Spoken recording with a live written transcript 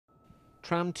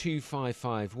Tram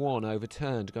 2551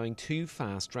 overturned going too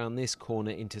fast round this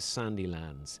corner into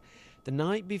Sandylands. The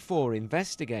night before,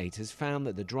 investigators found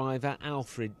that the driver,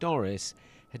 Alfred Dorris,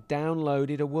 had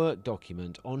downloaded a work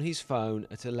document on his phone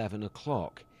at 11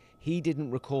 o'clock. He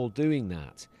didn't recall doing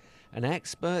that. An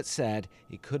expert said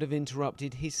it could have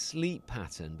interrupted his sleep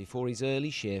pattern before his early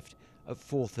shift at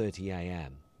 4:30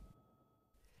 a.m.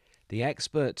 The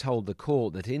expert told the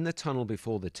court that in the tunnel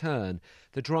before the turn,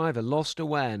 the driver lost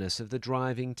awareness of the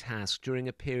driving task during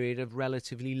a period of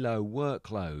relatively low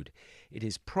workload. It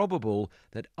is probable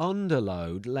that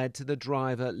underload led to the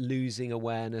driver losing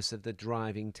awareness of the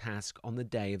driving task on the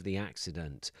day of the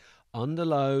accident.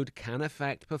 Underload can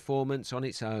affect performance on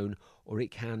its own, or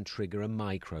it can trigger a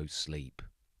microsleep.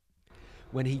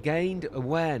 When he gained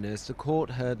awareness, the court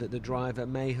heard that the driver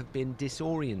may have been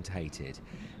disorientated,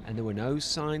 and there were no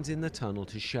signs in the tunnel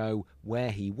to show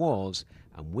where he was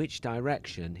and which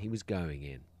direction he was going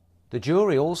in. The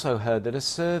jury also heard that a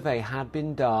survey had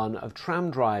been done of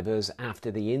tram drivers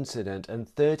after the incident, and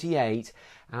 38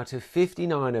 out of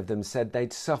 59 of them said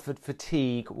they'd suffered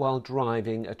fatigue while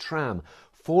driving a tram.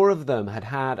 4 of them had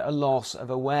had a loss of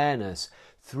awareness.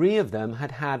 3 of them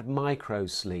had had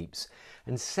microsleeps.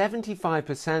 And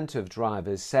 75% of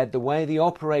drivers said the way the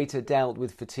operator dealt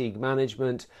with fatigue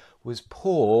management was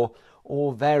poor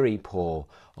or very poor,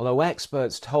 although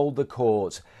experts told the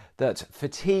court that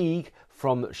fatigue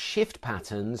from shift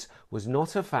patterns was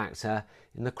not a factor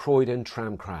in the Croydon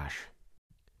tram crash.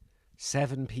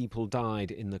 7 people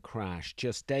died in the crash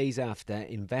just days after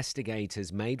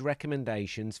investigators made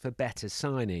recommendations for better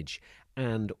signage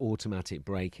and automatic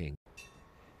braking.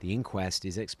 The inquest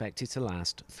is expected to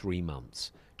last 3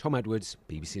 months. Tom Edwards,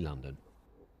 BBC London.